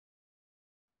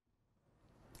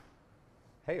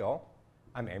Hey all,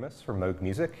 I'm Amos from Moog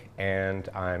Music, and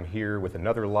I'm here with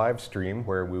another live stream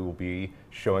where we will be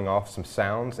showing off some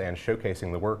sounds and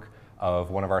showcasing the work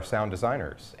of one of our sound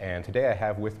designers. And today I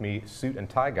have with me Suit and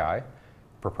Tie Guy,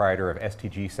 proprietor of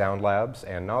STG SoundLabs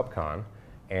and Knobcon,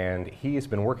 and he has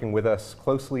been working with us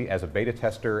closely as a beta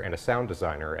tester and a sound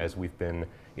designer as we've been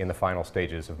in the final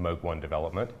stages of Moog One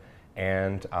development.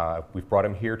 And we've brought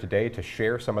him here today to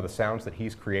share some of the sounds that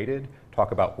he's created,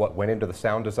 talk about what went into the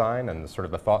sound design and sort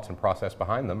of the thoughts and process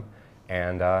behind them,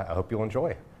 and I hope you'll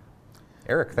enjoy.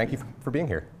 Eric, thank you for being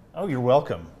here. Oh, you're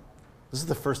welcome. This is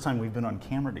the first time we've been on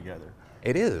camera together.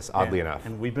 It is, oddly enough.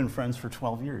 And we've been friends for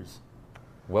 12 years.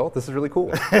 Well, this is really cool.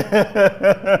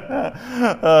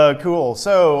 Cool.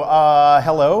 So,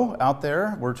 hello out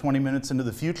there. We're 20 minutes into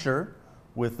the future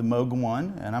with the Moog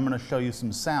One, and I'm going to show you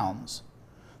some sounds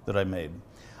that I made.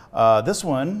 This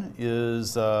one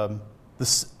is the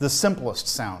simplest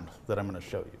sound that I'm going to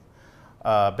show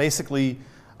you. Basically,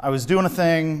 I was doing a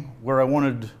thing where I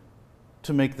wanted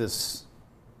to make this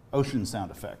ocean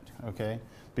sound effect, okay?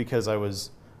 Because I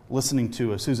was listening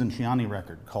to a Susan Ciani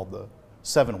record called the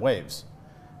 7 Waves.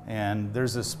 And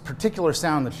there's this particular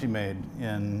sound that she made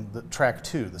in the track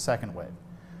 2, the second wave,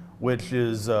 which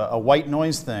is a white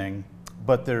noise thing,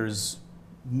 but there's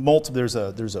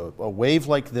a wave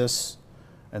like this,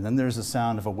 and then there's a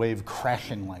sound of a wave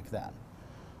crashing like that.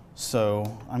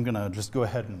 So I'm going to just go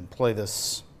ahead and play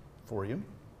this for you.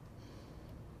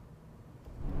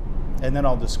 And then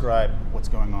I'll describe what's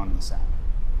going on in the sound.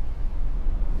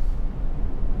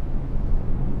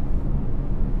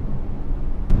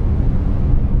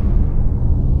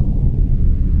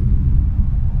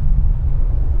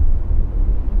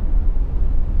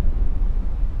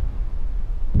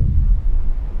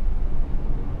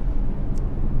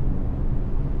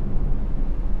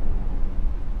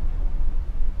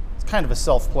 Kind of a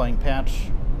self-playing patch.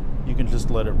 You can just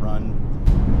let it run.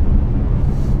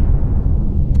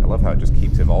 I love how it just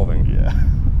keeps evolving. Yeah.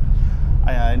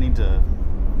 I need to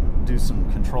do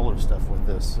some controller stuff with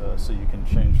this so you can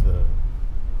change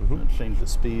the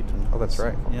speed. Oh, that's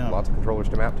right. Yeah. Lots of controllers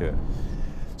to map to it.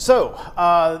 So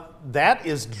that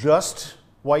is just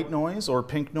white noise or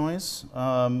pink noise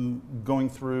going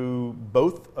through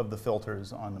both of the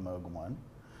filters on the Moog One.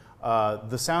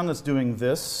 The sound that's doing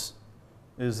this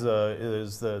is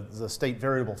the state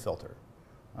variable filter.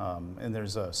 And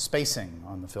there's a spacing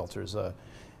on the filters.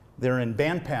 They're in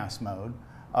bandpass mode,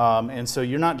 and so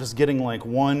you're not just getting like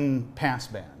one pass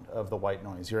band of the white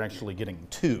noise, you're actually getting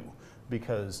 2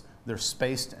 because they're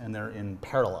spaced and they're in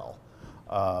parallel.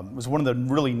 It was one of the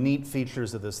really neat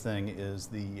features of this thing is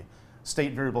the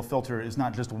state variable filter is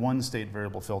not just one state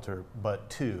variable filter, but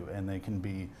 2, and they can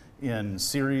be in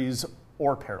series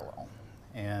or parallel.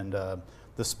 And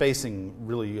the spacing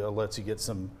really lets you get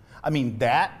some, I mean,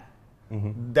 that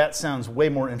sounds way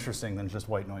more interesting than just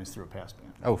white noise through a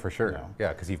passband. Oh, for sure. You know?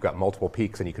 Yeah, because you've got multiple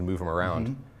peaks and you can move them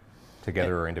around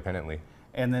together or independently.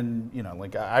 And then, you know,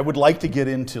 like I would like to get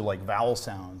into like vowel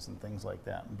sounds and things like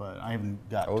that, but I haven't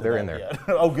got to they're that in there. Yet.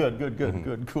 Oh,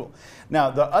 good, cool.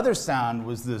 Now, the other sound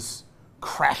was this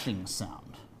crashing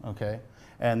sound, okay?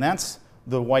 And that's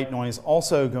the white noise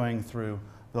also going through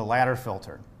the ladder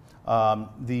filter.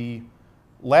 The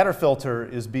ladder filter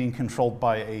is being controlled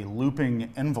by a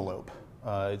looping envelope.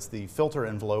 It's the filter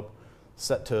envelope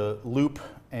set to loop,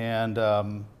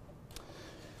 and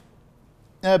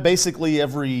basically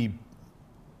every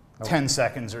 10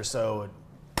 seconds or so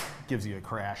it gives you a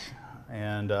crash.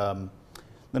 And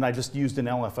then I just used an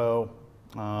LFO.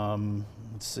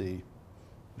 Let's see,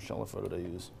 which LFO did I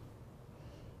use?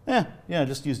 Yeah, I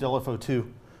just used LFO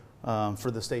 2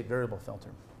 for the state variable filter.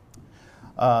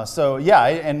 So yeah,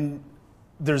 and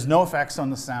there's no effects on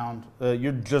the sound.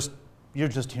 You're just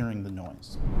hearing the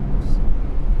noise.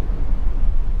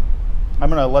 I'm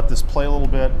going to let this play a little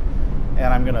bit, and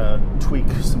I'm going to tweak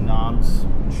some knobs.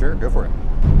 Sure, go for it.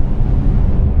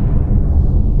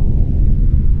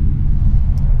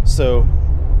 So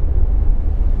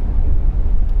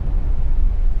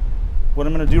what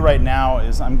I'm going to do right now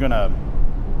is I'm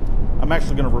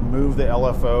actually going to remove the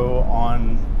LFO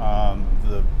on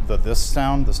this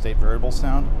sound, the state variable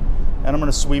sound, and I'm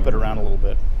going to sweep it around a little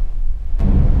bit.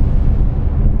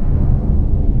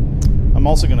 I'm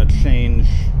also going to change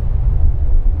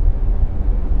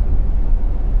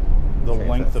the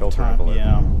length of time.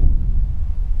 Yeah.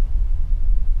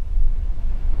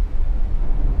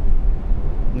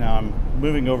 Now I'm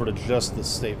moving over to just the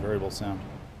state variable sound.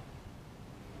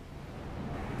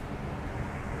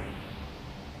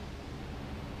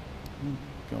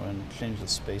 Go ahead and change the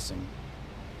spacing.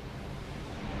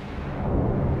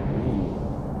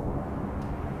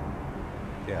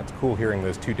 Yeah, it's cool hearing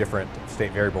those two different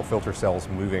state variable filter cells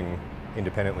moving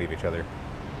independently of each other.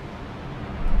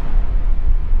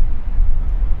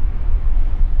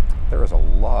 There is a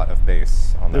lot of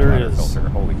bass on that ladder filter.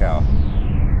 Holy cow.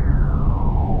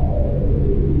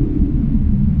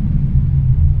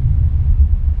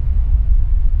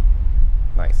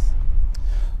 Nice.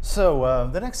 So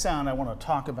the next sound I want to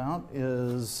talk about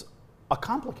is a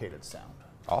complicated sound.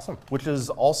 Awesome. Which is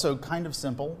also kind of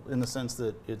simple in the sense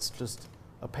that it's just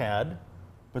a pad,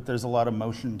 but there's a lot of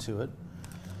motion to it.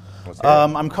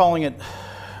 I'm calling it,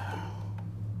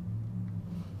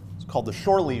 it's called the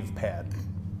shore leave pad.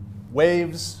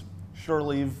 Waves, shore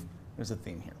leave, there's a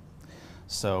theme here.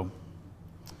 So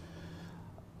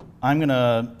I'm going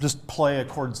to just play a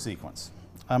chord sequence.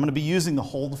 I'm going to be using the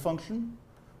hold function,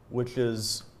 which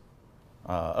is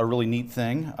a really neat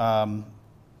thing.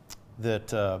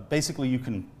 That basically you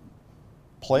can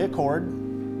play a chord,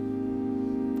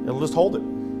 it'll just hold it.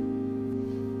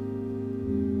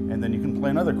 And then you can play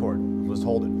another chord, it'll just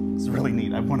hold it. It's really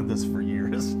neat. I've wanted this for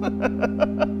years.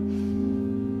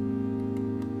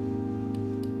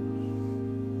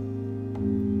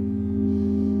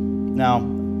 Now,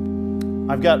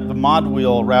 I've got the mod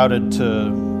wheel routed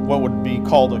to what would be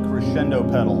called a crescendo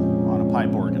pedal on a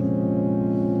pipe organ.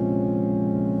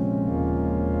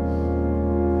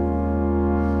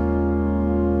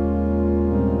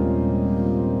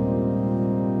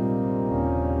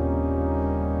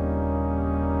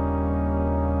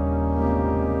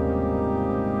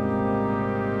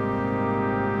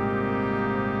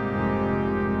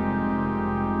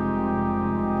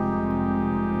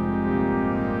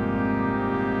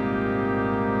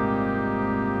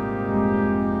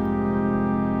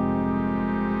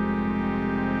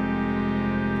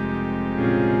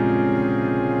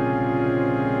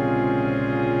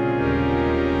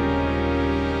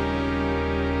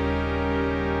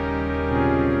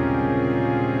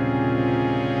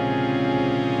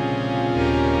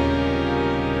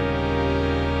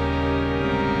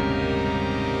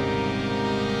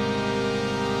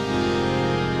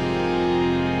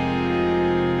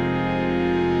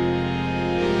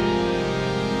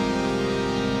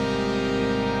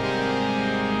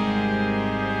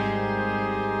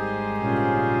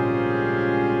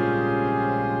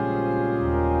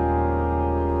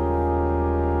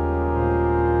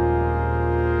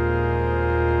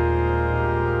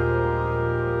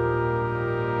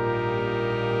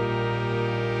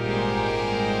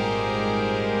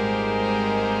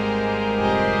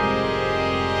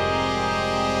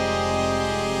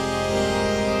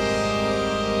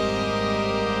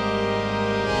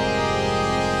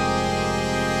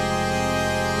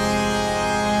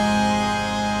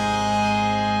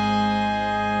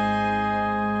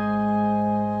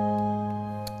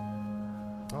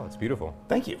 Beautiful.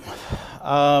 Thank you.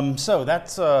 So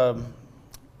that's tell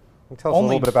us a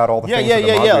little bit about all the things that the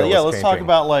mod wheel is Let's talk changing.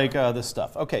 about like this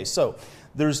stuff. Okay, so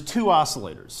there's two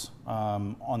oscillators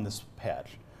on this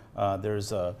patch.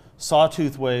 There's a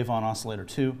sawtooth wave on oscillator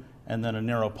 2, and then a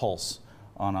narrow pulse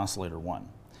on oscillator 1.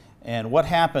 And what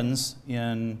happens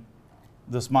in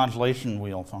this modulation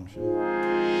wheel function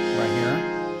right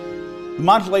here? The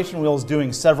modulation wheel is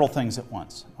doing several things at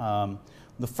once.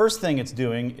 The first thing it's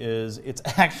doing is it's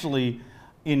actually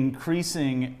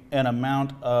increasing an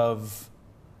amount of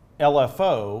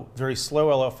LFO, very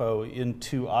slow LFO,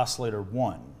 into oscillator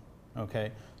 1.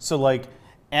 Okay? So like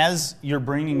as you're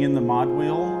bringing in the mod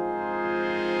wheel,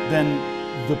 then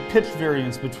the pitch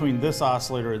variance between this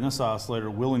oscillator and this oscillator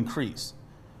will increase.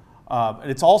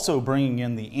 It's also bringing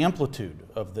in the amplitude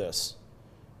of this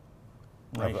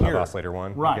right here. Of oscillator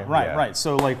 1? Right, okay. right.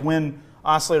 So like when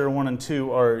oscillator 1 and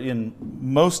 2 are in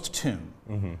most tune,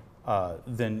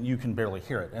 then you can barely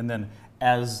hear it. And then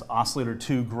as oscillator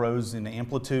 2 grows in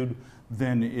amplitude,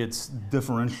 then it's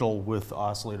differential with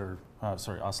oscillator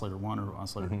 1 or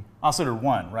oscillator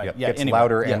 1, right? Yep. Yeah, Gets anyway,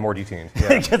 louder yeah. and more detuned.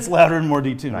 Yeah. It gets louder and more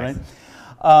detuned, Nice.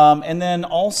 right? And then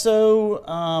also,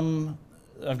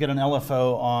 I've got an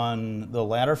LFO on the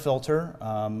ladder filter,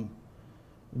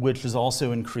 which is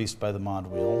also increased by the mod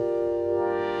wheel.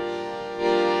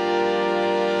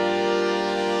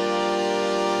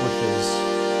 Which is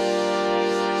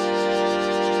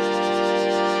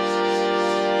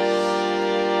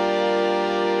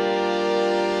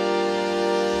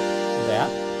that.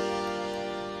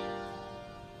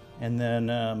 And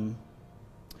then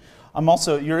I'm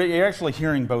also, you're actually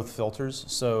hearing both filters.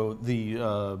 So the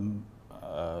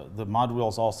mod wheel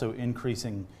is also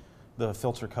increasing the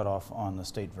filter cutoff on the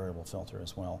state variable filter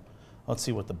as well. Let's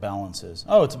see what the balance is.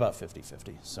 Oh, it's about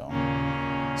 50-50.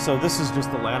 So this is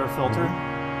just the ladder filter.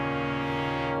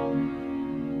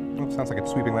 Sounds like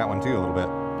it's sweeping that one too a little bit.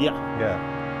 Yeah. Yeah.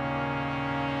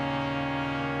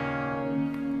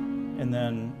 And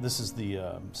then this is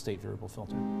the state variable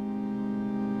filter.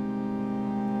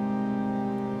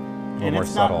 A little more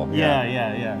subtle.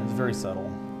 Yeah. It's very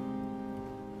subtle.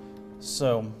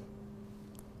 So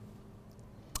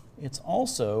it's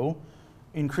also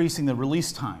increasing the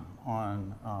release time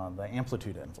on the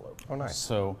amplitude envelope. Oh, nice.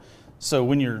 So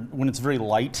when it's very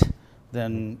light,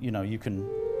 then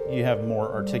you have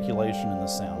more articulation in the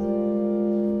sound.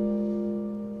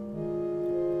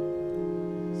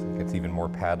 So it gets even more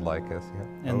pad-like as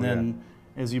And then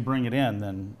as you bring it in,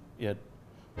 then it.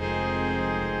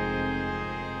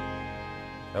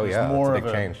 Oh yeah, more that's a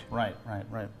big change. Right.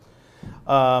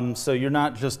 So you're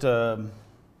not just and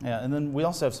then we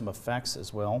also have some effects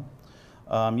as well.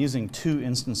 I'm using 2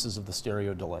 instances of the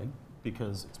stereo delay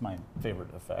because it's my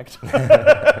favorite effect.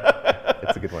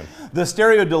 It's a good one. The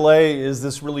stereo delay is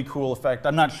this really cool effect.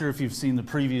 I'm not sure if you've seen the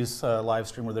previous live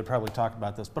stream where they probably talked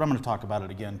about this, but I'm going to talk about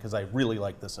it again because I really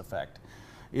like this effect.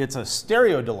 It's a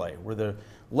stereo delay where the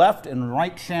left and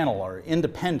right channel are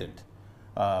independent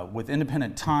with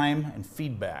independent time and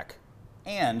feedback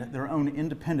and their own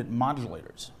independent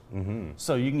modulators. Mm-hmm.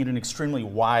 So you can get an extremely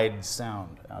wide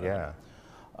sound out of it.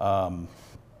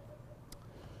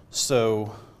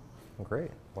 Well,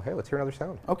 great. Well, hey, let's hear another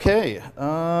sound. Okay.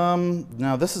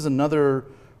 Now this is another,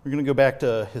 we're going to go back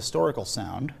to historical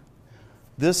sound.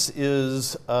 This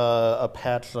is a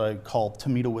patch that I call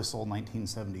Tomato Whistle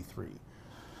 1973.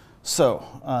 So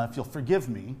if you'll forgive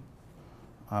me,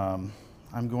 I'm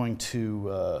going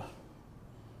to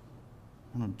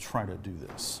try to do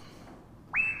this.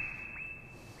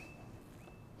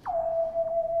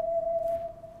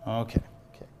 Okay.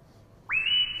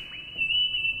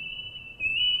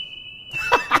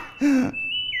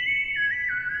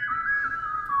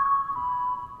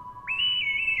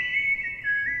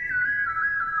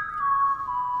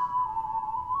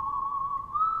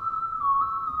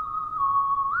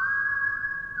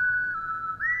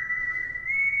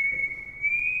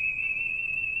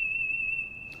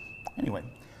 Anyway,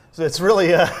 so it's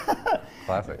really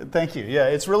classic. Thank you. Yeah,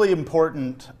 it's really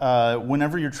important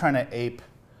whenever you're trying to ape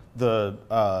the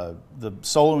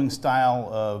soloing style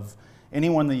of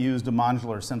anyone that used a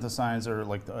modular synthesizer,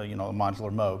 like a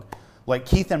modular Moog, like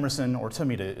Keith Emerson or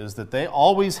Tomita, is that they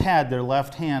always had their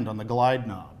left hand on the glide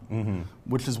knob,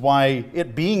 which is why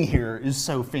it being here is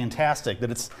so fantastic.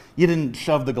 That you didn't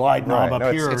shove the glide knob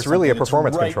up here. It's really a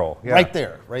performance control. Yeah. Right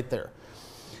there.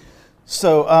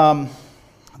 So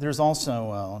there's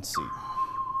also let's see.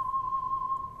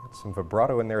 Some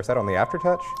vibrato in there. Is that on the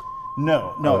aftertouch?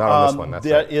 No, not on this one.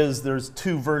 There's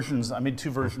 2 versions. I made 2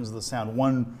 versions of the sound.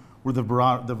 One where the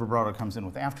vibrato comes in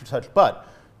with aftertouch, but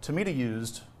Tomita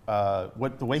used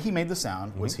the way he made the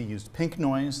sound was he used pink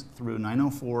noise through a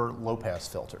 904 low pass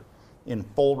filter in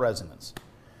full resonance,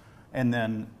 and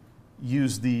then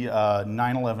used the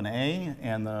 911A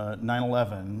and the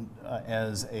 911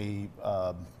 as a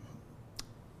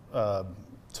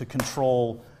to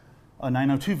control a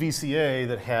 902 VCA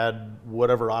that had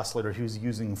whatever oscillator he was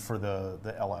using for the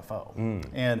LFO.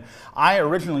 And I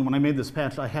originally, when I made this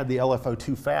patch, I had the LFO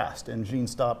too fast, and Gene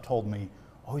Stopp told me,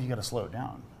 oh, you gotta slow it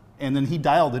down. And then he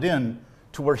dialed it in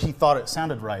to where he thought it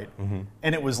sounded right,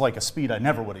 and it was like a speed I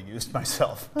never would have used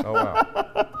myself. Oh,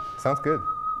 wow. Sounds good.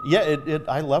 Yeah,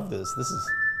 I love this. This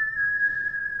is...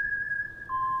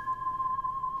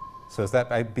 So is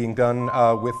that being done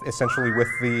essentially with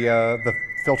the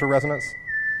filter resonance?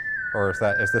 Or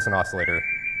is this an oscillator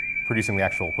producing the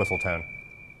actual whistle tone?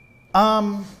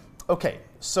 Okay,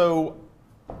 so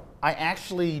I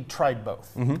actually tried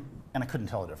both, and I couldn't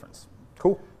tell the difference.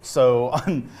 Cool. So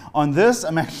on this,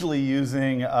 I'm actually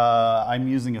using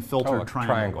a filtered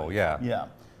triangle. Yeah,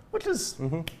 which is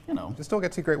it still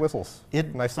gets you great whistles.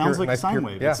 It sounds like a sine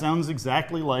wave. Yeah. It sounds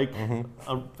exactly like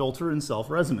a filter in self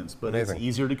resonance, but it's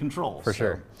easier to control. For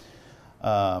sure.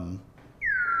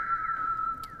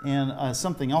 And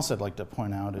something else I'd like to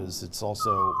point out is it's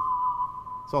also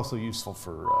useful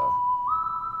for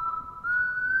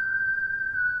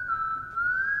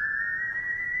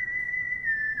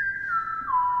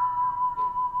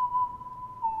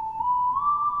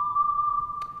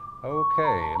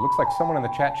Okay, it looks like someone in the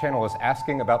chat channel is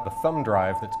asking about the thumb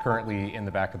drive that's currently in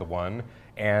the back of the One,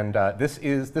 and this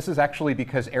is actually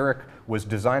because Eric was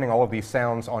designing all of these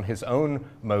sounds on his own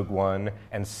Moog One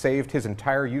and saved his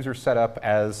entire user setup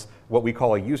as what we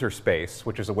call a user space,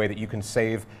 which is a way that you can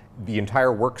save the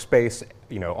entire workspace,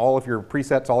 all of your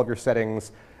presets, all of your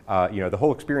settings, the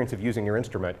whole experience of using your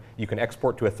instrument. You can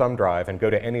export to a thumb drive and go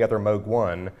to any other Moog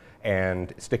One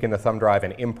and stick in the thumb drive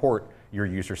and import your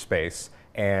user space.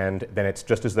 And then it's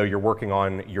just as though you're working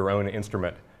on your own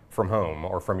instrument from home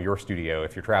or from your studio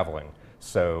if you're traveling.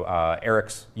 So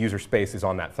Eric's user space is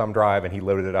on that thumb drive, and he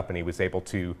loaded it up, and he was able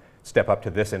to step up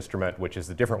to this instrument, which is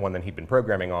the different one than he'd been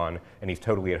programming on, and he's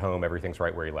totally at home. Everything's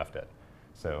right where he left it.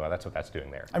 So that's what that's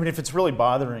doing there. I mean, if it's really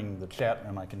bothering the chat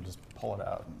room, I can just pull it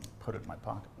out and put it in my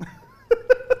pocket.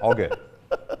 All good.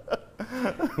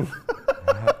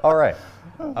 All right.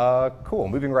 Cool.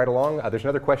 Moving right along. There's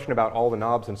another question about all the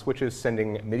knobs and switches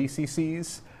sending MIDI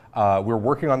CCs. We're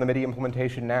working on the MIDI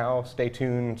implementation now. Stay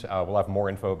tuned. We'll have more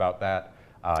info about that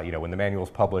when the manual's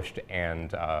published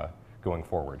and going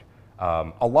forward.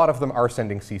 A lot of them are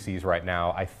sending CCs right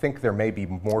now. I think there may be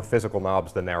more physical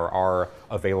knobs than there are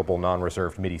available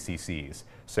non-reserved MIDI CCs.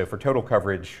 So for total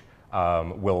coverage,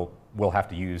 we'll have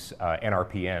to use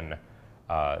NRPN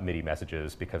MIDI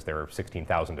messages because there are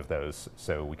 16,000 of those,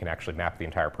 so we can actually map the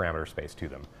entire parameter space to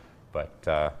them. But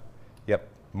yep,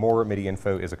 more MIDI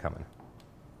info is a-coming.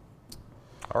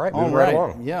 All right, moving right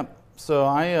along. Yeah. So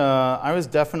I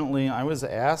was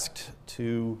asked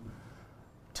to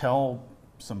tell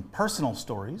some personal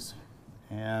stories,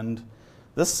 and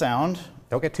this sound.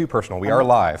 Don't get too personal. We are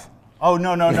live. Oh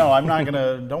no! I'm not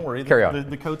gonna. Don't worry. Carry on.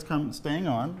 The code's staying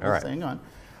on. All right. Staying on.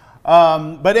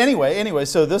 But anyway.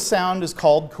 So this sound is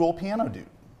called Cool Piano Dude,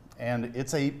 and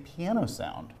it's a piano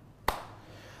sound.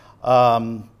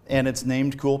 And it's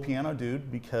named Cool Piano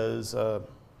Dude because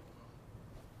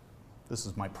this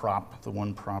is my prop, the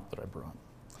one prop that I brought.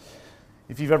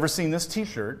 If you've ever seen this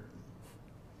T-shirt,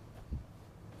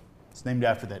 it's named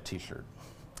after that T-shirt.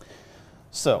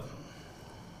 So.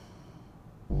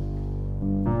 I'm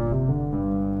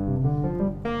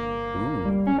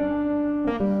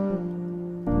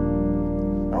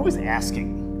always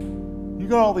asking. You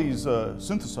got all these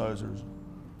synthesizers.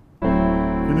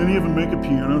 Can any of them make a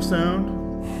piano sound?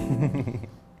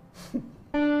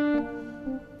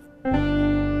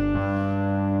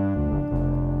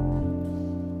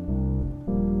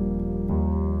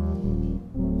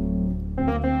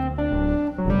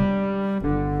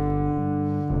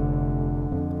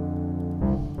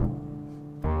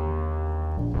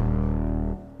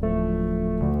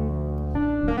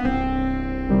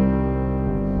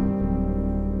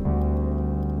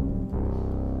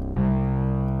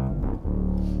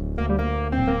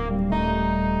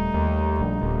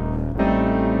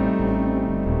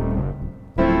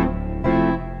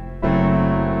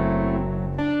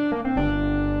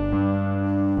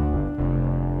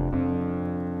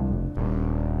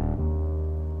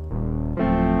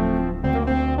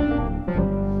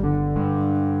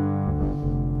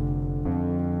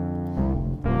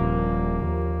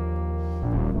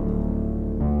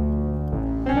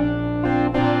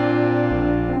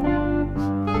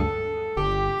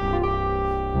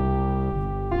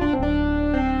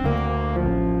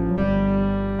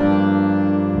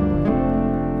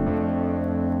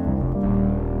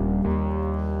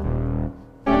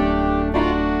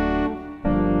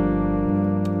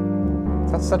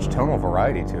 Such tonal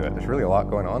variety to it. There's really a lot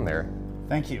going on there.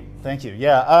 Thank you.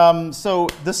 Yeah. So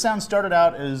this sound started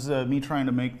out as me trying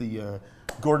to make the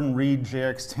Gordon Reed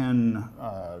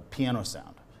JX10 piano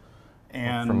sound.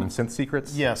 And from the Synth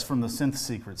Secrets? Yes, from the Synth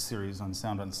Secrets series on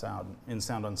Sound on Sound in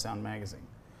Sound on Sound magazine.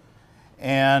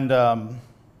 And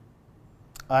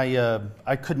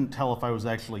I couldn't tell if I was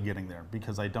actually getting there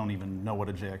because I don't even know what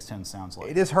a JX10 sounds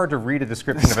like. It is hard to read a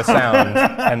description of a sound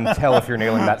and tell if you're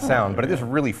nailing that sound, but it is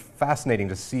really fascinating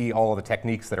to see all of the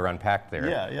techniques that are unpacked there.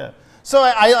 Yeah. So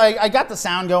I got the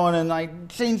sound going and I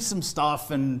changed some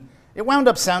stuff and it wound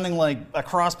up sounding like a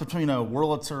cross between a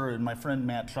Wurlitzer and my friend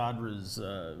Matt Chadra's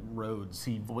Rhodes.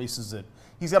 He voices it.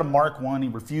 He's got a Mark I. He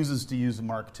refuses to use a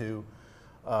Mark II.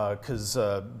 Because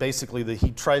basically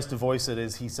he tries to voice it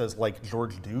as he says like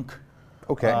George Duke.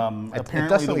 Okay.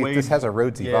 Apparently the way this has a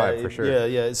Rhodesy vibe for sure.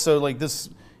 Yeah. So like this.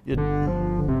 I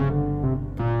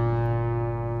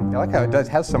like how it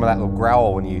has some of that little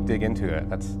growl when you dig into it.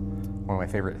 That's one of my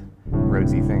favorite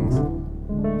Rhodesy things.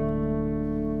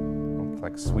 It's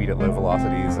like sweet at low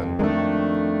velocities and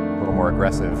a little more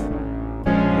aggressive.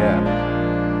 Yeah.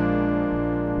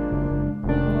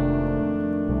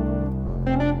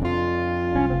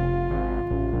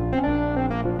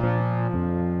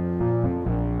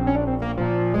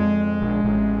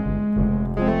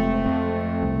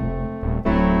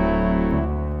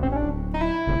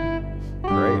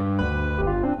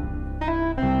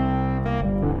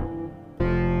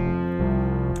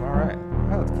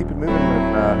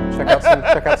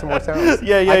 Check out some more sounds.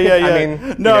 Yeah. I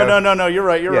mean, no. You're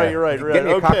right. You're right. Get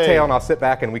me a cocktail and I'll sit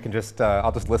back and we can just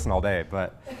I'll just listen all day.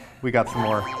 But we got some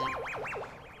more.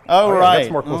 Right.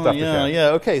 That's more cool stuff to show.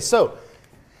 Yeah. Okay. So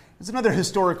It's another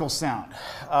historical sound.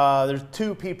 There's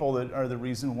two people that are the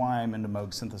reason why I'm into Moog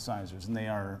synthesizers, and they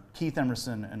are Keith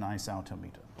Emerson and Isao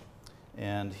Tomita.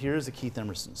 And here's a Keith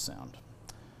Emerson sound.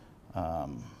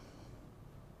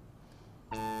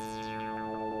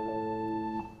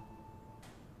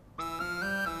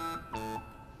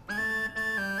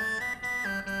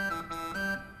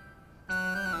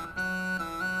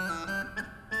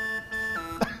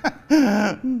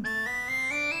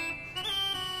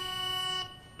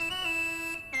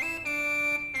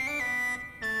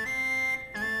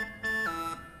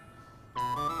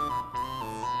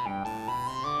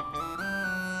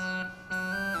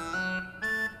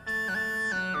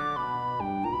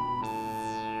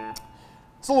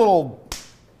 It's a little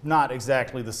not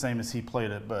exactly the same as he played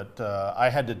it, but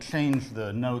I had to change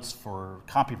the notes for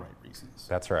copyright reasons.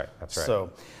 That's right, that's right.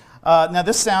 So now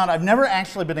this sound, I've never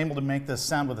actually been able to make this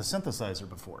sound with a synthesizer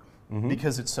before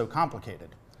because it's so complicated.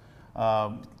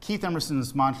 Keith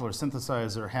Emerson's modular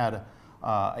synthesizer had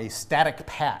a static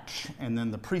patch, and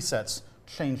then the presets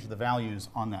changed the values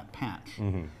on that patch.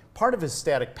 Part of his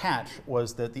static patch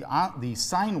was that the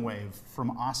sine wave from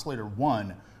oscillator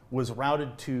 1 was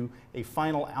routed to a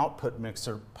final output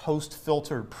mixer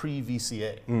post-filter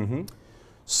pre-VCA.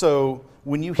 So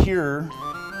when you hear,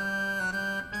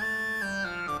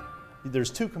 there's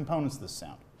two components to this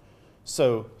sound.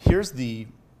 So here's the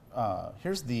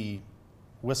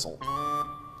whistle.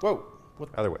 Whoa. What?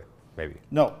 Other way, maybe.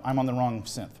 No, I'm on the wrong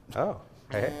synth. Oh,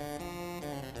 hey.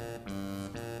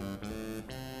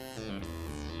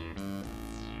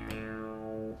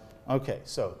 Okay,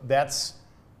 so that's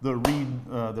the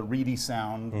reedy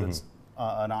sound that's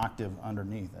an octave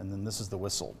underneath, and then this is the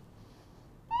whistle.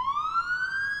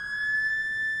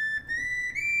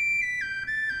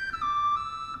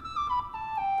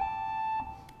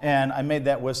 And I made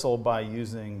that whistle by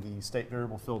using the state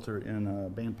variable filter in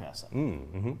a bandpass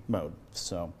mode.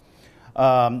 So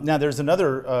now there's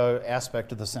another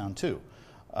aspect of the sound too.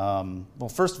 Well,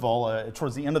 first of all,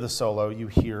 towards the end of the solo, you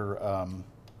hear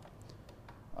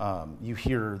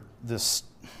this.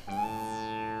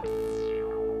 I'm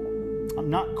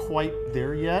not quite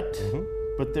there yet,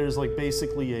 but there's like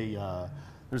basically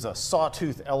there's a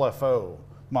sawtooth LFO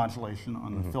modulation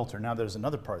on the filter. Now there's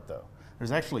another part though.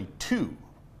 There's actually two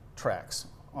tracks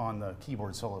on the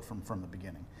keyboard solo from the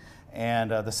beginning, and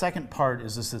the second part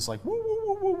is this like woo woo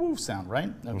woo woo woo sound,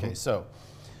 right? Okay, so.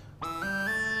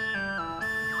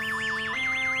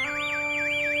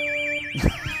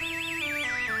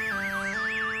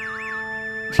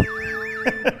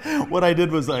 What I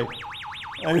did was I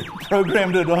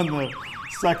programmed it on the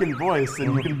second voice,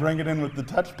 and you can bring it in with the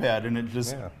touchpad, and it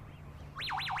just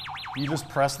you just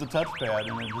press the touchpad,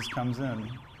 and it just comes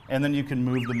in, and then you can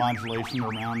move the modulation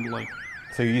around like.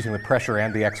 So you're using the pressure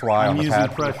and the XY on the pad? I'm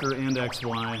using pressure and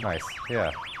XY. Nice,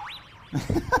 yeah.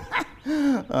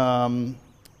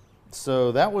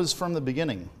 So that was from the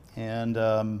beginning, and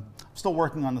I'm still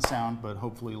working on the sound, but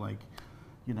hopefully, like,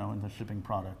 you know, in the shipping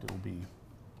product, it'll be.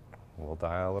 We'll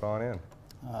dial it on in.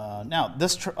 Now,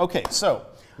 okay, so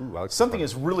something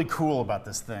that's is really cool about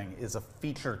this thing is a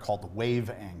feature called the wave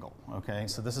angle, okay?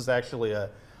 So this is actually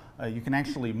you can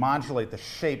actually modulate the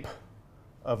shape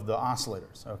of the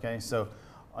oscillators, okay? So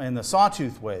in the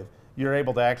sawtooth wave, you're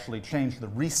able to actually change the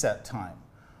reset time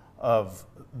of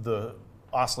the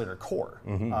oscillator core.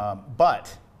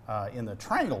 But in the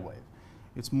triangle wave,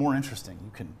 it's more interesting.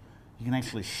 You can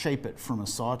actually shape it from a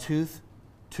sawtooth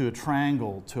to a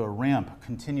triangle to a ramp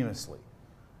continuously,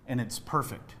 and it's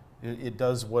perfect. It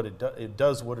does what it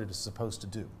does what it is supposed to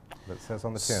do. That says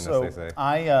on the tin, So as they say.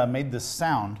 I made this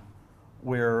sound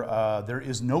where there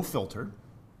is no filter,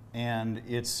 and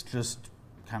it's just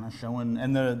kind of showing.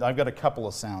 And I've got a couple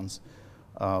of sounds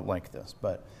like this,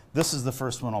 but this is the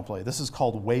first one I'll play. This is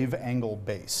called Wave Angle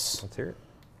Bass. Let's hear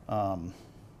it.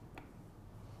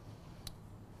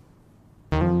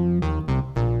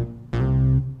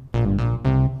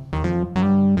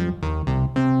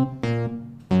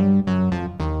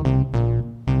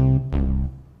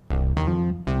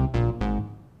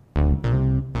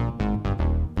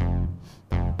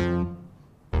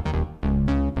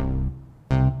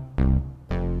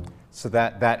 So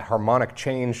that harmonic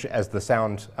change as the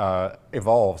sound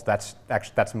evolves, that's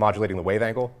modulating the wave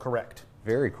angle? Correct.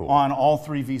 Very cool. On all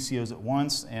three VCOs at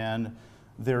once, and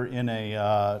they're in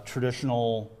a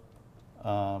traditional.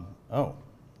 Oh,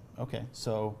 okay.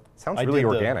 So sounds really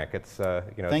organic. It's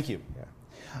you know. Thank you.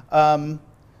 Yeah.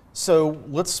 So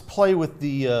let's play with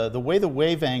the way the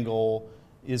wave angle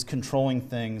is controlling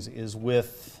things is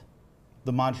with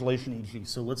the modulation EG.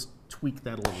 So let's tweak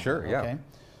that a little bit. Sure. Yeah. Okay?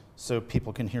 So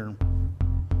people can hear.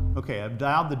 Okay, I've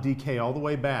dialed the decay all the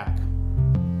way back.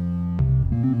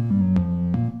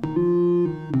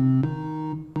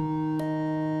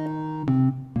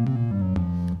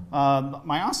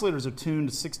 My oscillators are tuned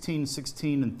to 16,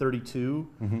 16, and 32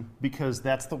 because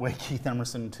that's the way Keith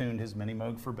Emerson tuned his mini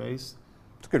Moog for bass.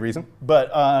 It's a good reason.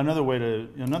 But another way to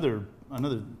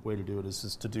do it is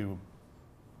just to do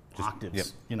just octaves. Yep.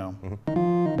 You know.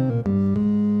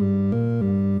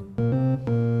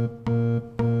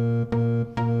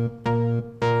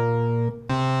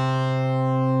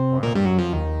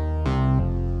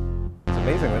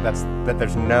 That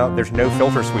there's no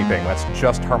filter sweeping. That's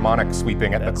just harmonic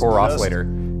sweeping at the core oscillator.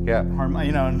 Yeah,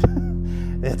 you know,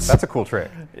 that's a cool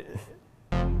trick.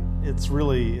 It's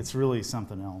really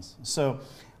something else. So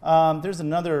here's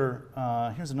another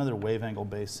wave angle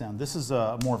bass sound. This is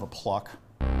more of a pluck.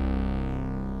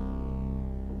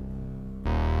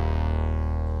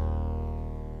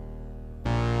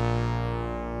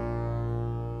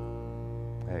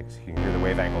 You can hear the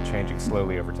wave angle changing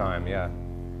slowly over time. Yeah.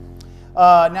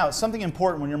 Now, something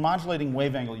important, when you're modulating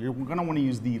wave angle, you're going to want to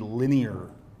use the linear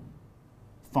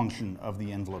function of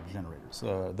the envelope generators.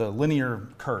 The linear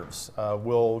curves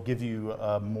will give you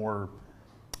more...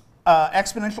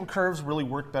 exponential curves really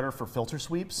work better for filter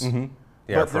sweeps. Mm-hmm.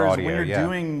 Yeah, for audio,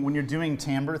 when you're doing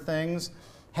timbre things,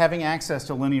 having access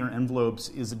to linear envelopes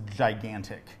is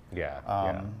gigantic.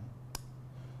 Yeah,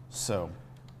 So...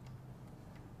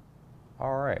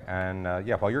 All right, and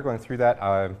yeah, while you're going through that,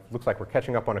 looks like we're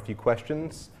catching up on a few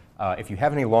questions. If you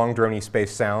have any long, drony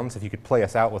space sounds, if you could play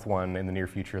us out with one in the near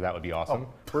future, that would be awesome.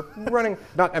 We're running,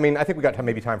 I think we got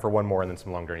maybe time for one more and then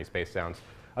some long, drony space sounds.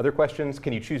 Other questions,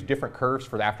 can you choose different curves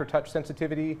for the aftertouch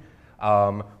sensitivity?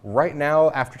 Right now,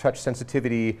 aftertouch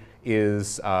sensitivity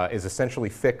is essentially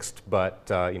fixed, but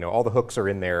all the hooks are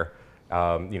in there.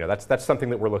 That's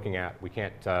something that we're looking at. We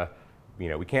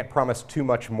can't promise too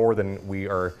much more than we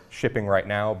are shipping right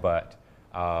now, but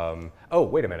oh,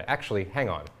 wait a minute. Actually, hang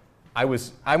on. I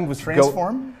was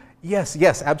Transform?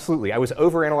 Yes, absolutely. I was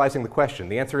overanalyzing the question.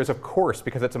 The answer is, of course,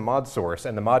 because it's a mod source,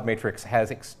 and the mod matrix has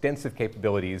extensive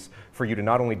capabilities for you to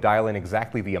not only dial in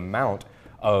exactly the amount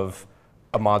of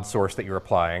a mod source that you're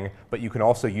applying, but you can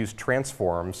also use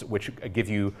transforms, which give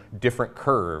you different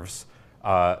curves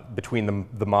between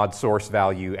the mod source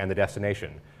value and the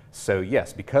destination. So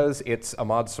yes, because it's a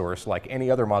mod source, like any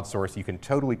other mod source, you can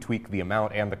totally tweak the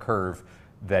amount and the curve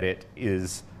that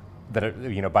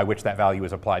by which that value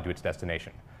is applied to its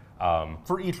destination.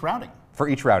 For each routing? For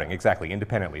each routing, exactly,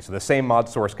 independently. So the same mod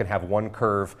source can have one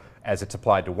curve as it's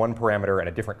applied to one parameter and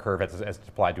a different curve as it's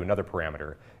applied to another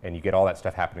parameter, and you get all that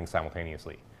stuff happening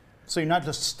simultaneously. So you're not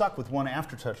just stuck with one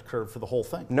aftertouch curve for the whole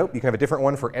thing? Nope, you can have a different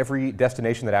one for every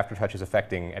destination that aftertouch is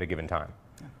affecting at a given time.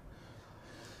 Yeah.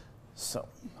 So...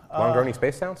 long, drony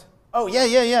space sounds? Oh,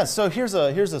 yeah. So here's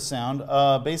a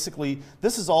sound. Basically,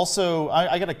 this is also,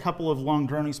 I got a couple of long,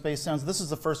 drony space sounds. This is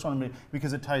the first one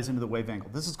because it ties into the wave angle.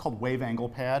 This is called wave angle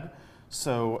pad.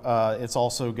 So it's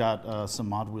also got some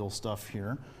mod wheel stuff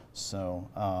here. So...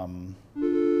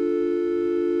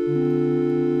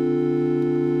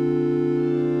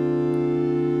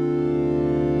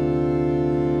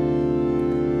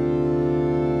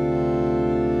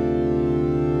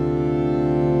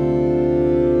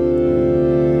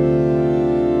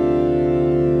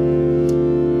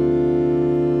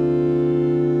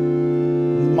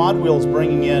 mod wheel's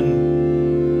bringing in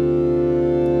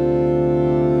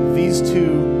these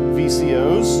two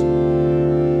VCOs,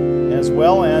 as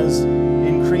well as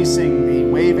increasing the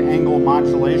wave angle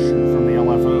modulation from the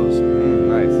LFOs.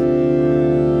 Nice.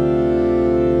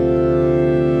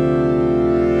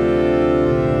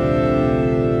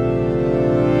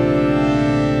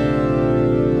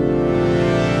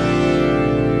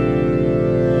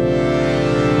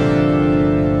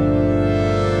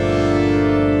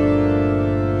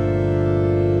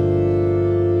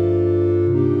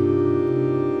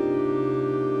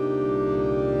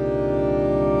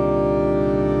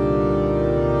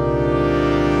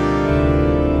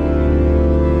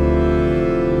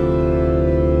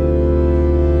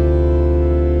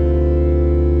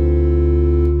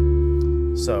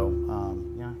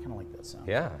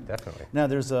 Yeah, definitely. Now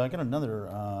there's got another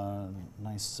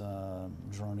nice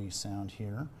drony sound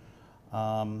here.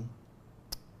 Oh,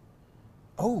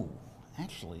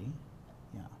 actually,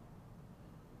 yeah.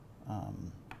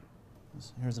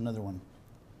 Here's another one.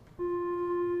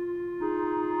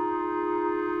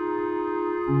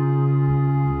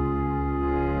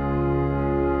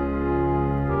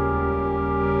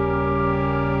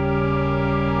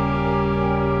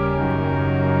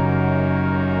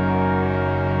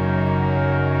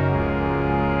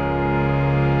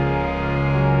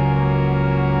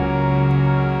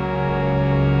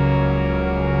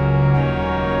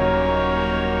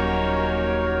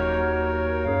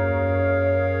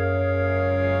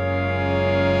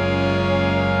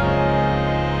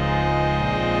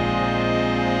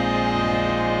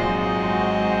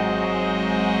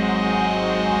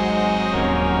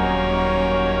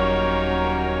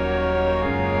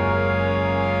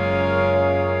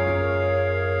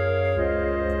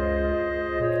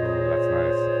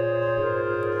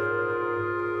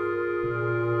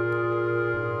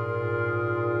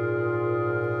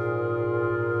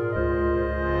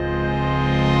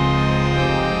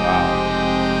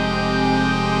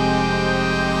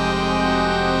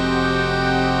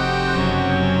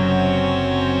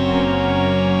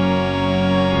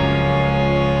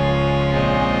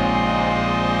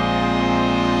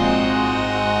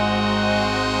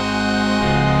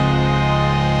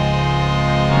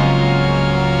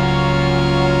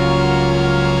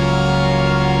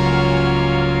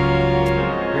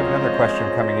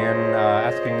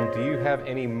 have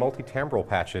any multi-timbral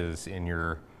patches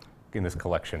in this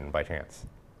collection by chance?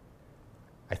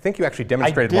 I think you actually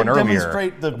demonstrated one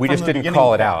earlier. We just didn't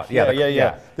call it out.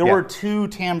 Yeah. There were 2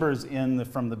 timbres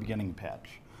from the beginning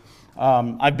patch.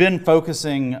 I've been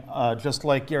focusing, just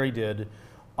like Gary did,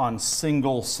 on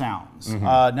single sounds.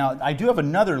 Now, I do have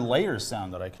another layer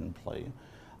sound that I can play,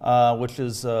 which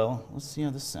is, let's see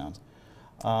how this sounds.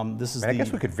 This is I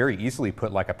guess we could very easily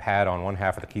put like a pad on one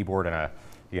half of the keyboard and a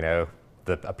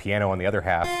piano on the other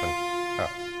half. And,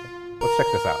 let's check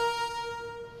this out.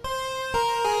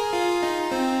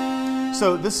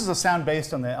 So this is a sound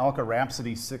based on the Elka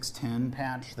Rhapsody 610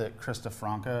 patch that Krista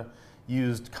Franca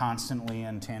used constantly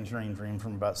in Tangerine Dream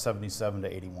from about 77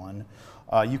 to 81.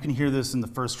 You can hear this in the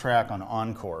first track on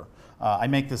Encore. I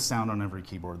make this sound on every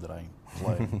keyboard that I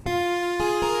play.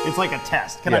 It's like a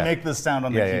test. Can I make this sound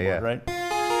on the keyboard, right?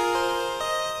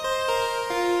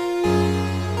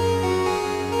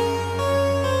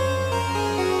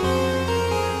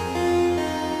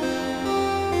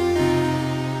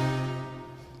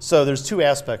 So there's 2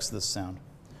 aspects to this sound.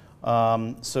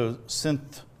 So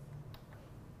synth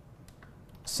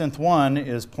 1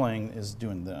 is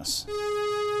doing this.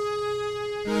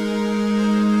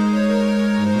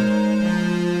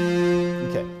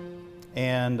 Okay,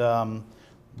 and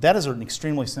that is an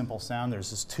extremely simple sound. There's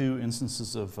just 2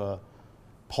 instances of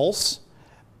pulse,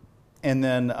 and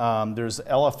then there's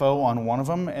LFO on one of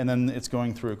them, and then it's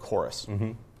going through a chorus.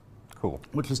 Cool.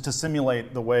 Which is to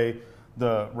simulate the way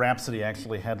the Rhapsody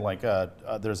actually had like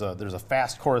there's a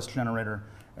fast chorus generator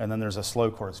and then there's a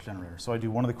slow chorus generator. So I do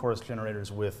one of the chorus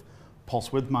generators with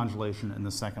pulse width modulation and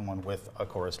the second one with a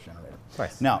chorus generator.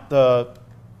 Nice. Now the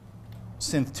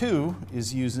synth 2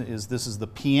 this is the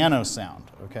piano sound,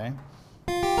 okay?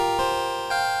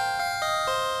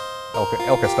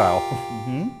 Elka style.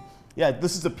 Yeah,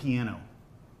 this is a piano.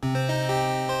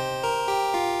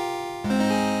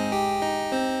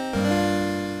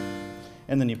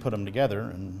 And then you put them together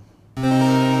and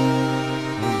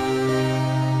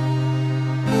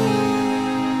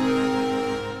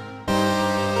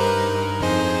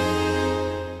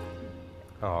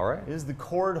all right. Is the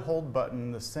chord hold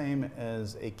button the same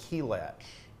as a key latch?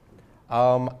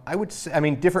 I would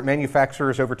say, different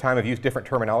manufacturers over time have used different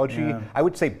terminology. Yeah. I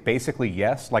would say basically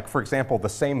yes. Like for example, the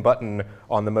same button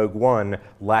on the Moog One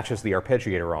latches the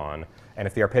arpeggiator on, and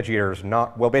if the arpeggiator is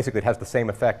not, well, basically it has the same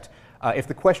effect.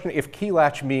 If key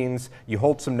latch means you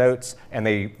hold some notes and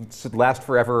they last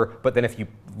forever, but then if you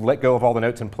let go of all the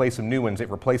notes and play some new ones, it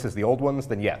replaces the old ones,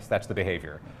 then yes, that's the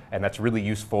behavior. And that's really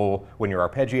useful when you're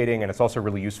arpeggiating, and it's also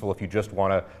really useful if you just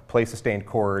want to play sustained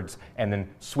chords and then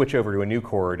switch over to a new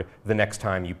chord the next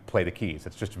time you play the keys.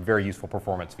 It's just a very useful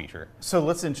performance feature. So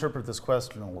let's interpret this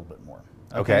question a little bit more.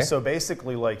 Okay. So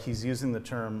basically, like he's using the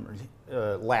term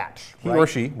latch. He or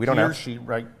she, we don't know. He or she,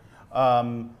 right?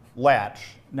 Latch.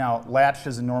 Now, latch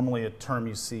is normally a term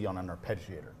you see on an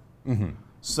arpeggiator.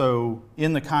 So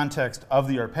in the context of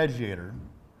the arpeggiator,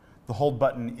 the hold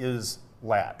button is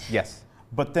latch. Yes.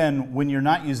 But then when you're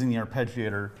not using the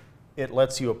arpeggiator, it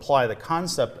lets you apply the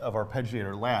concept of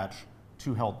arpeggiator latch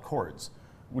to held chords,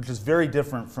 which is very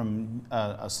different from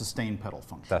a sustained pedal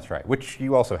function. That's right, which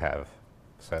you also have.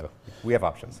 So we have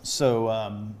options. So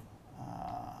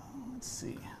let's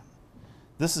see.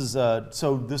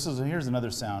 Here's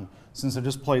another sound. Since I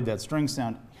just played that string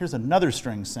sound, here's another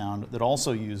string sound that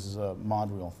also uses a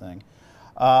mod wheel thing.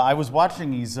 I was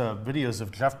watching these videos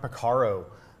of Jeff Porcaro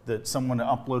that someone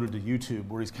uploaded to YouTube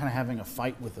where he's kind of having a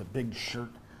fight with a big shirt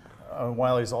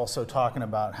while he's also talking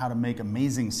about how to make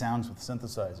amazing sounds with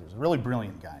synthesizers. A really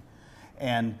brilliant guy.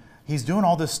 And he's doing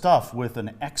all this stuff with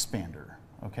an expander,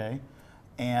 okay?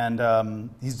 And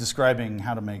he's describing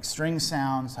how to make string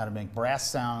sounds, how to make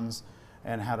brass sounds,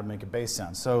 and how to make a bass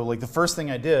sound. So like the first thing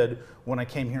I did when I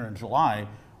came here in July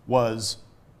was,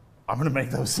 I'm gonna make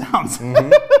those sounds.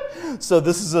 So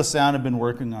this is a sound I've been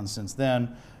working on since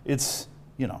then. It's,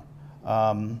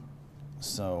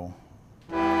 so.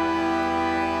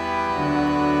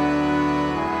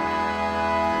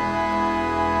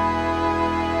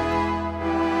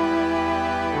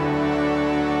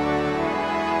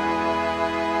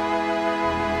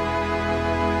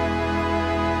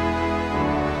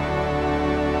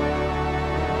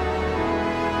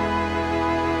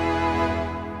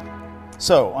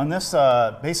 So on this,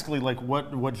 basically like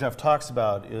what Jeff talks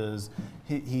about is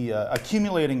he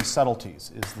accumulating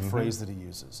subtleties is the phrase that he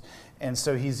uses. And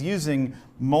so he's using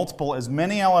as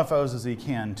many LFOs as he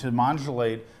can to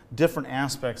modulate different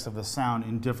aspects of the sound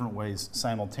in different ways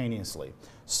simultaneously.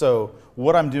 So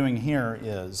what I'm doing here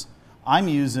is I'm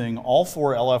using all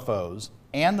 4 LFOs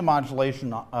and the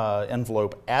modulation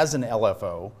envelope as an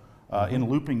LFO in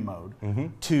looping mode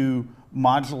to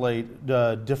modulate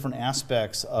different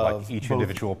aspects of like each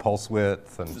individual pulse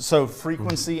width. And so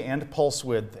frequency and pulse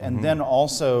width, and then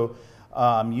also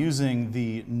using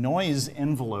the noise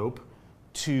envelope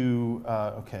to,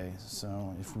 okay,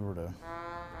 so if we were to...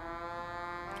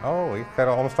 Oh, you've got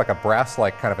almost like a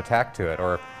brass-like kind of attack to it,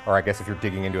 or I guess if you're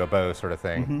digging into a bow sort of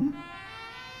thing.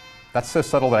 That's so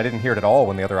subtle that I didn't hear it at all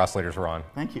when the other oscillators were on.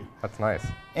 Thank you. That's nice.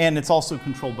 And it's also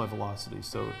controlled by velocity,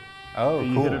 so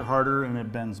you cool. hit it harder and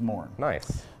it bends more.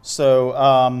 Nice. So,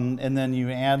 and then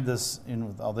you add this in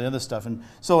with all the other stuff. And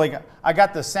so like, I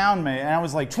got the sound made, and I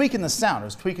was like tweaking the sound. I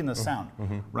was tweaking the sound,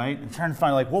 right? And trying to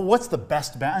find like, well, what's the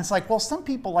best balance? It's like, well, some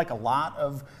people like a lot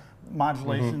of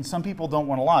modulation. Some people don't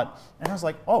want a lot. And I was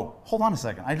like, oh, hold on a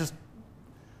second. I just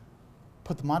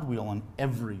put the mod wheel on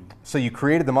every. So you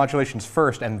created the modulations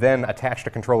first and then attached a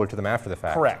controller to them after the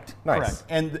fact. Correct. Nice.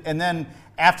 Correct. And then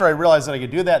after I realized that I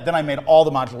could do that, then I made all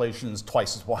the modulations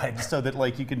twice as wide, so that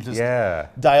like you can just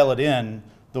dial it in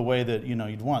the way that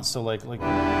you'd want. So like. So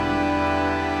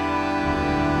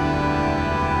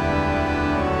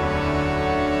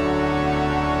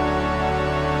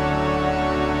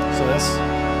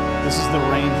this is the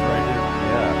range right here.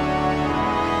 Yeah.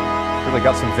 Really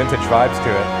got some vintage vibes to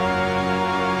it.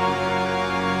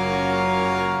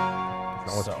 You can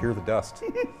almost hear the dust.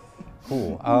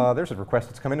 Cool. There's a request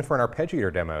that's come in for an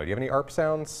arpeggiator demo. Do you have any ARP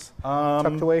sounds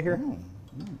tucked away here?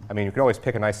 I mean, you can always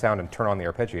pick a nice sound and turn on the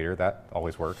arpeggiator. That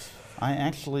always works. I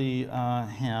actually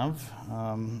have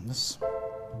this.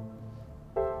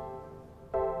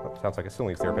 Oh, sounds like it still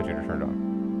needs the arpeggiator turned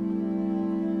on.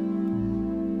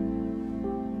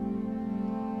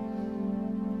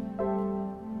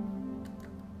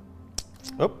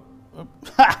 Oh,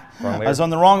 I was on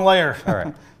the wrong layer. All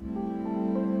right.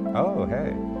 Oh,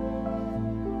 hey.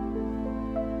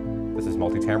 This is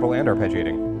multi-timbral and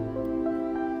arpeggiating.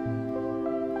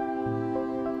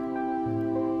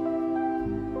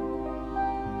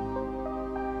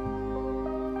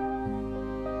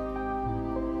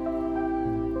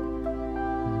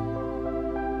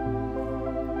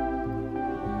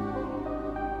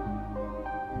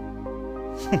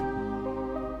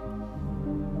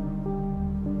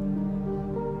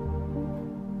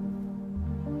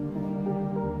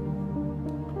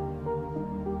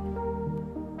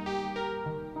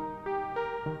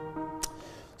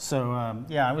 So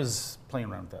yeah, I was playing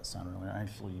around with that sound earlier. I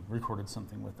actually recorded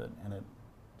something with it, and it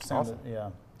sounded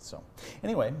So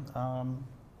anyway, all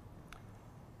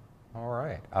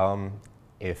right.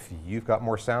 If you've got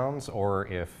more sounds, or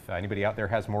if anybody out there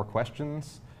has more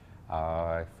questions,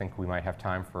 I think we might have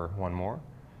time for one more.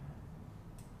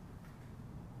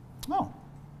 Oh,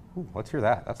 ooh, let's hear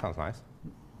that. That sounds nice.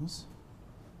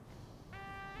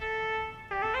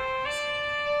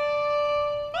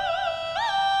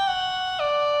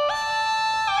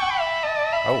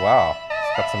 Oh, wow.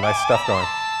 It's got some nice stuff going.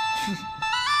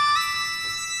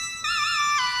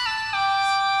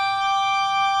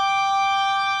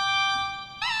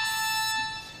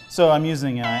 So I'm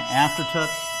using aftertouch.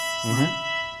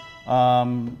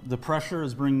 The pressure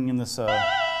is bringing in this. Oh,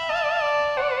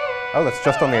 that's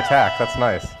just on the attack. That's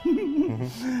nice.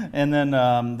 And then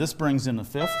this brings in a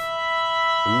fifth.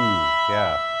 Ooh,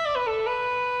 yeah.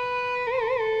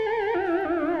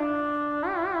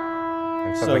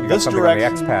 So like you this got direction,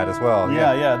 on the X pad as well.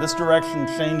 Yeah. This direction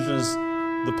changes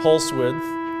the pulse width,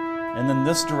 and then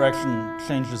this direction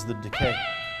changes the decay.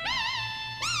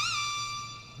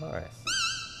 Nice.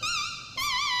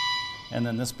 And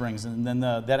then this brings, and then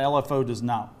that LFO is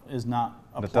not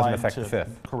applied. That doesn't affect the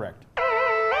fifth. Correct.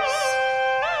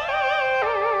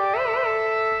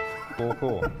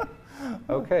 Cool.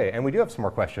 Okay, and we do have some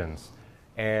more questions.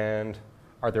 And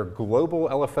are there global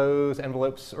LFOs,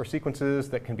 envelopes, or sequences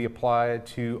that can be applied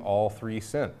to all three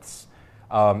synths?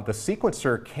 The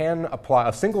sequencer can apply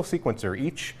a single sequencer.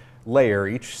 Each layer,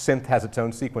 each synth has its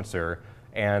own sequencer,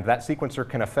 and that sequencer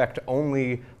can affect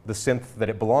only the synth that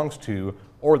it belongs to,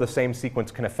 or the same sequence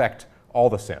can affect all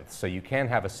the synths. So you can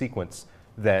have a sequence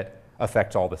that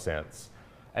affects all the synths.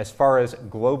 As far as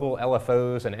global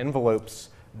LFOs and envelopes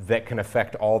that can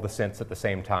affect all the synths at the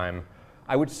same time,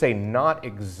 I would say not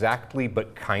exactly,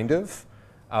 but kind of.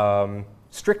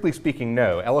 Strictly speaking,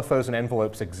 no. LFOs and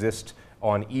envelopes exist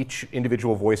on each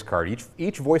individual voice card.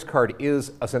 Each voice card is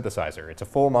a synthesizer. It's a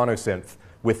full monosynth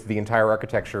with the entire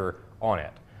architecture on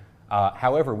it.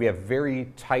 However, we have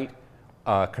very tight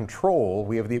control.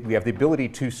 We have the ability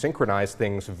to synchronize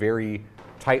things very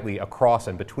tightly across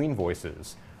and between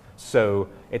voices. So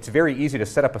it's very easy to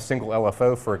set up a single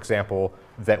LFO, for example,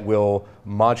 that will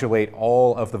modulate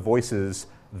all of the voices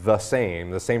the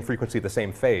same frequency, the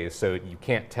same phase, so you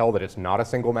can't tell that it's not a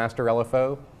single master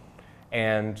LFO.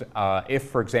 And if,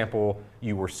 for example,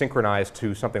 you were synchronized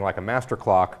to something like a master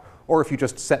clock, or if you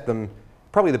just set them,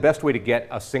 probably the best way to get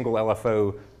a single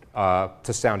LFO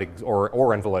to sound,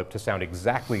 or envelope to sound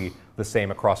exactly the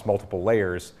same across multiple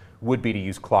layers would be to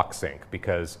use clock sync,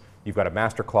 because you've got a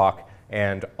master clock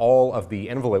and all of the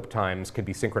envelope times can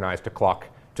be synchronized to clock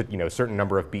to a certain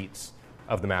number of beats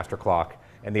of the master clock,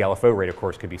 and the LFO rate, of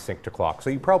course, can be synced to clock. So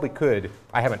you probably could,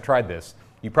 I haven't tried this,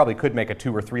 you probably could make a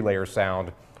 2 or 3 layer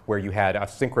sound where you had a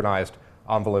synchronized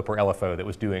envelope or LFO that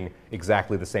was doing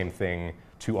exactly the same thing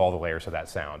to all the layers of that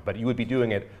sound. But you would be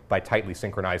doing it by tightly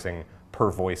synchronizing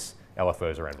per voice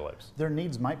LFOs or envelopes. Their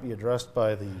needs might be addressed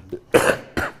by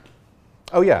the...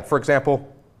 Oh yeah, for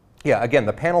example, yeah, again,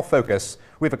 the panel focus,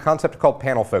 we have a concept called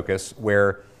panel focus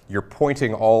where you're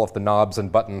pointing all of the knobs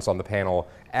and buttons on the panel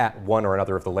at one or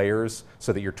another of the layers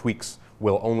so that your tweaks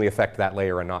will only affect that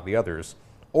layer and not the others.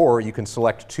 Or you can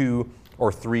select 2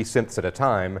 or 3 synths at a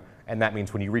time, and that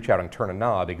means when you reach out and turn a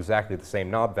knob, exactly the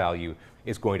same knob value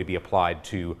is going to be applied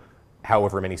to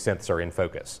however many synths are in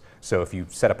focus. So if you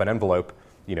set up an envelope,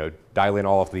 dial in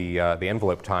all of the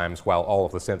envelope times while all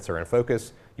of the synths are in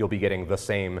focus, you'll be getting the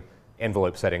same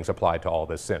envelope settings applied to all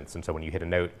those synths. And so when you hit a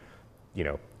note,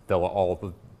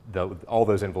 all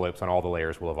those envelopes on all the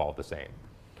layers will evolve the same.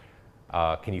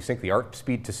 Can you sync the arc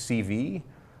speed to CV?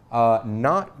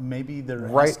 Not Maybe they're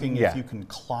right, asking yeah. if you can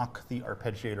clock the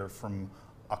arpeggiator from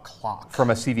a clock. From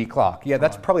a CV clock. Yeah,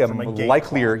 that's probably a gate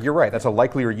likelier, clock. you're right, that's a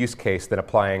likelier use case than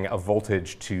applying a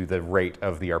voltage to the rate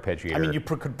of the arpeggiator. I mean, you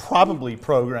could probably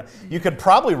program, you could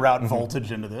probably route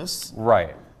voltage into this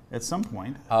right. at some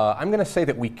point. I'm going to say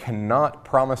that we cannot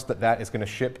promise that that is going to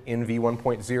ship in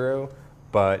V1.0,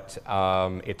 but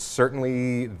it's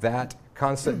certainly that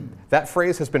concept. That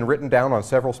phrase has been written down on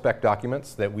several spec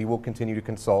documents that we will continue to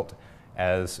consult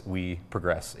as we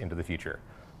progress into the future.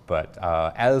 But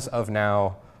as of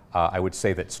now, I would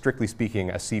say that strictly speaking,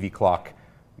 a CV clock,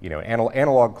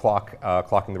 analog clock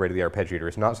clocking the rate of the arpeggiator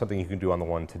is not something you can do on the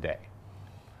One today.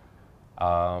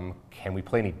 Can we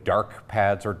play any dark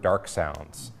pads or dark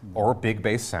sounds? Or big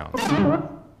bass sounds?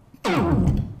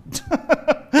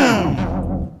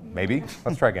 Maybe?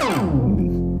 Let's try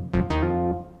again.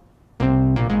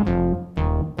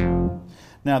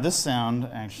 Now this sound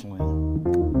actually...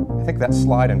 I think that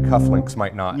slide and cufflinks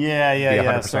might not be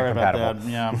 100% sorry compatible. about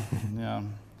that. Yeah, yeah.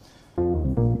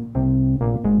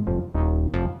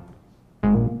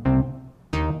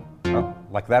 Oh,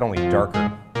 like that, only darker.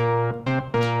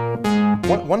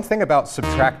 One thing about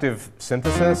subtractive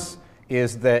synthesis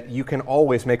is that you can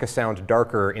always make a sound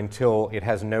darker until it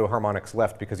has no harmonics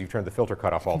left because you've turned the filter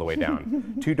cutoff all the way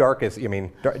down. Too dark is,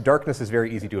 darkness is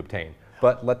very easy to obtain.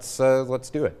 But let's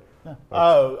do it. Yeah.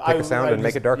 Pick a sound and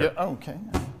make it darker. Yeah, okay.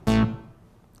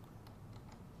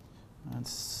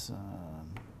 That's...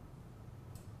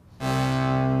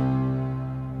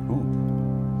 Ooh.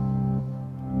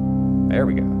 There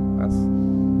we go. That's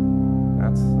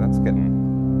getting...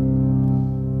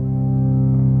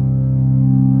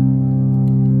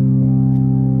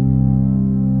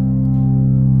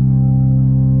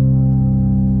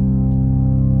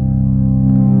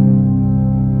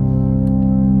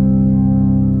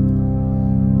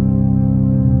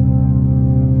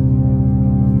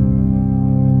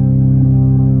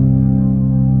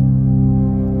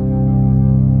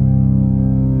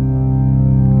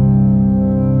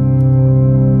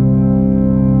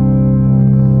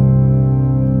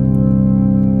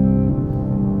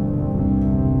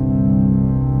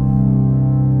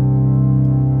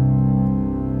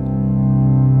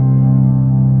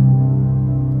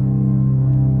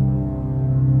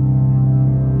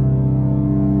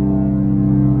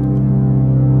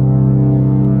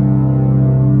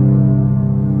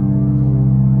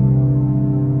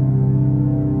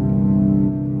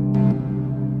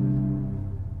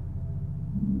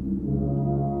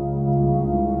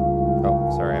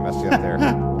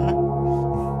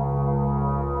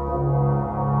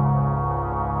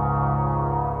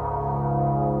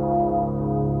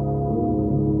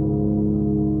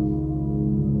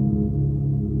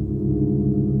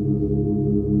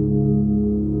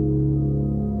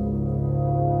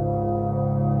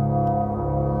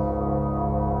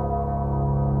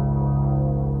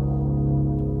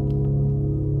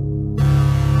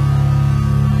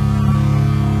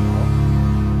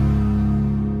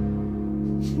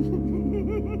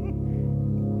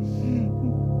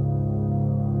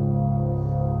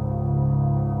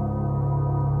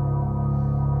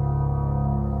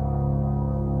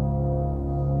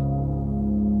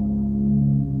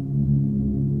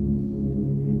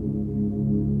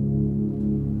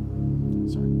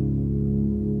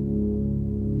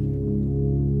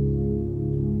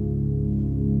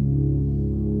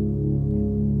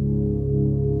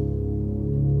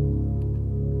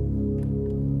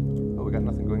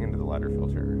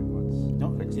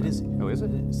 It is. Oh, is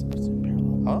it? It's in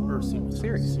parallel. Oh, Or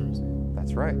series.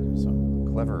 That's right. So.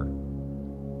 Clever.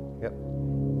 Yep.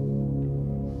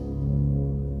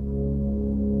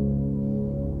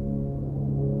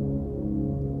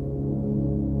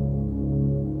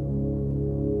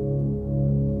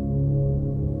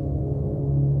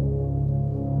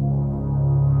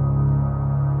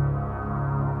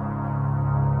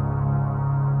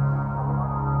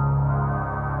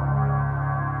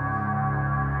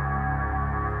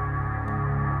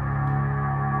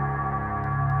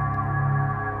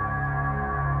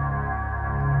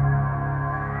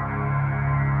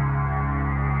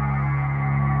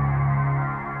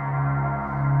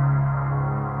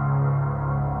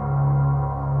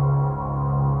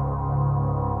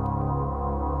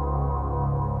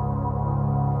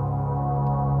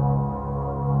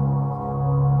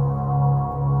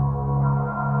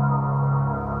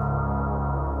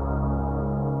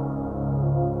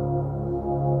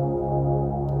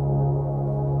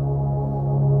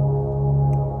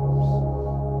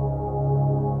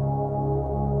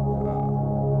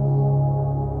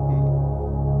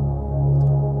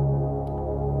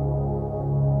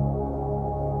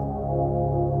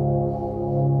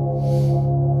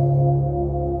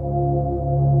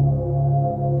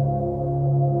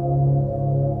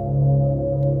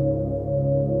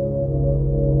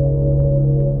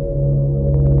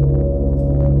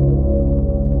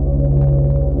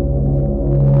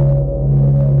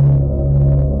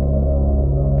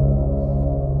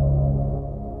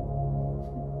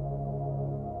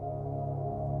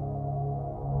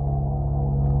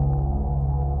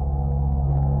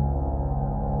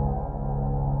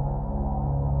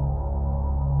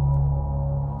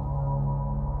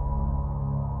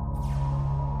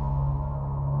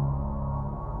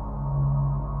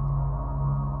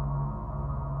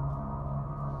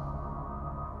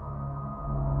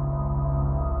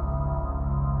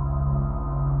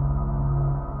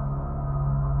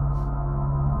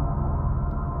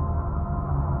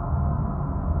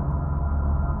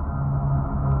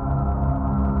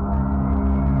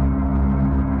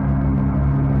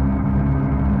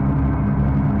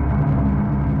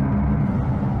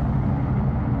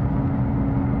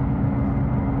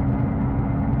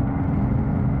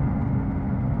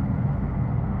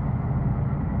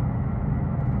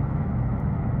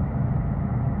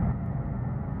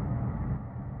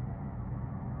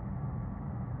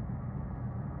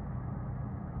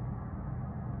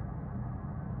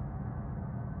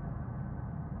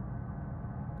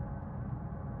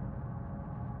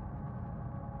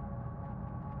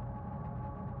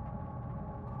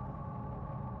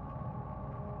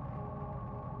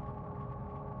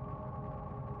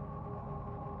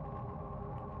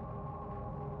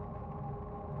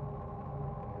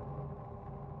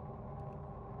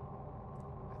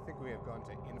 I think we have gone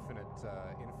to infinite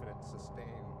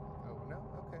sustain. Oh no,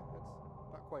 okay,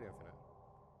 that's not quite infinite.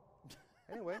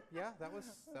 Anyway, yeah, that was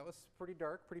pretty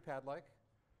dark, pretty pad-like.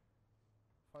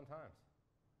 Fun times.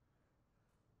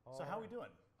 So how are we doing?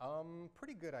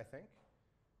 Pretty good, I think.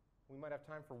 We might have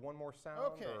time for one more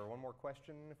sound or one more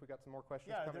question if we got some more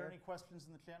questions. Yeah, are coming there in. any questions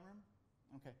in the chat room?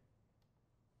 Okay.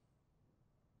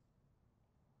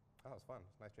 Oh, it's fun.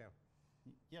 It's a nice jam.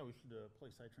 Yeah, we should play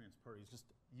Psytrance parties. Just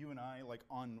you and I, like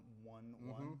on one.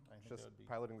 I think Just that would be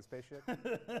piloting the spaceship.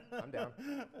 I'm down.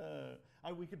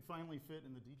 We could finally fit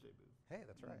in the DJ booth. Hey,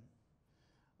 that's right.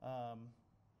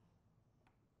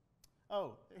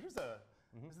 Oh, here's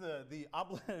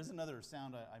here's another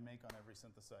sound I make on every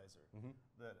synthesizer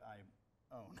that I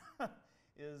own.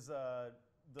 Is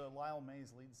the Lyle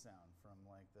Mays lead sound from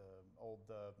like the old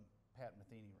Pat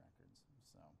Metheny records.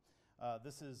 So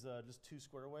this is just 2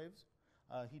 square waves.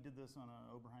 He did this on an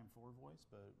Oberheim 4 voice,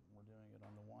 but we're doing it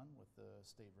on the 1 with the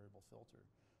state variable filter.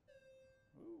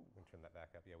 Ooh. We can turn that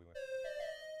back up. Yeah, we went.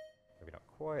 Maybe not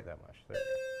quite that much. There we go.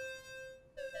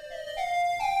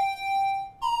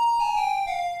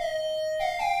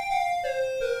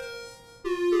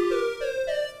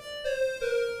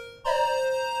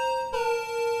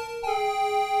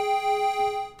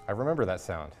 I remember that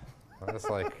sound.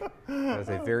 That's like, that is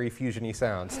a very fusion-y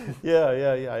sound. Yeah.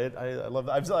 I love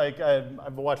that.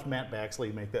 I've watched Matt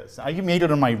Baxley make that. I made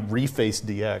it on my Reface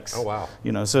DX. Oh wow!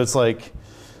 You know, so it's like,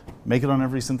 make it on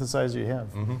every synthesizer you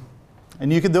have.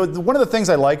 And you could. One of the things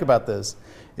I like about this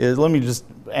is, let me just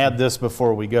add this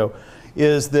before we go,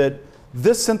 is that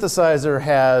this synthesizer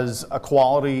has a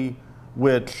quality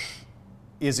which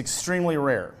is extremely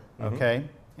rare. Okay,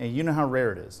 and you know how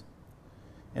rare it is,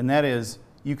 and that is,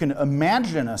 you can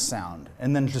imagine a sound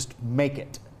and then just make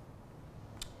it.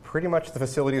 Pretty much the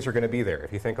facilities are going to be there.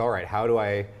 If you think, all right, how do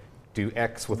I do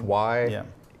X with Y? Yeah.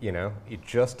 You know, it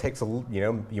just takes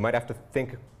you might have to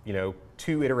think,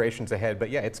 2 iterations ahead, but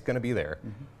yeah, it's going to be there.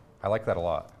 I like that a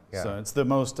lot. Yeah. So it's the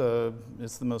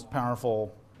most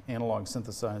powerful analog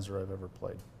synthesizer I've ever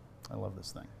played. I love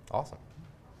this thing. Awesome.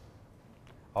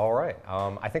 All right,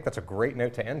 I think that's a great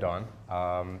note to end on.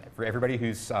 For everybody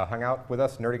who's hung out with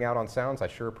us, nerding out on sounds, I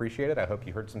sure appreciate it. I hope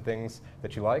you heard some things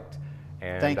that you liked.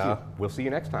 And Thank you. We'll see you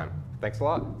next time. Thanks a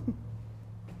lot.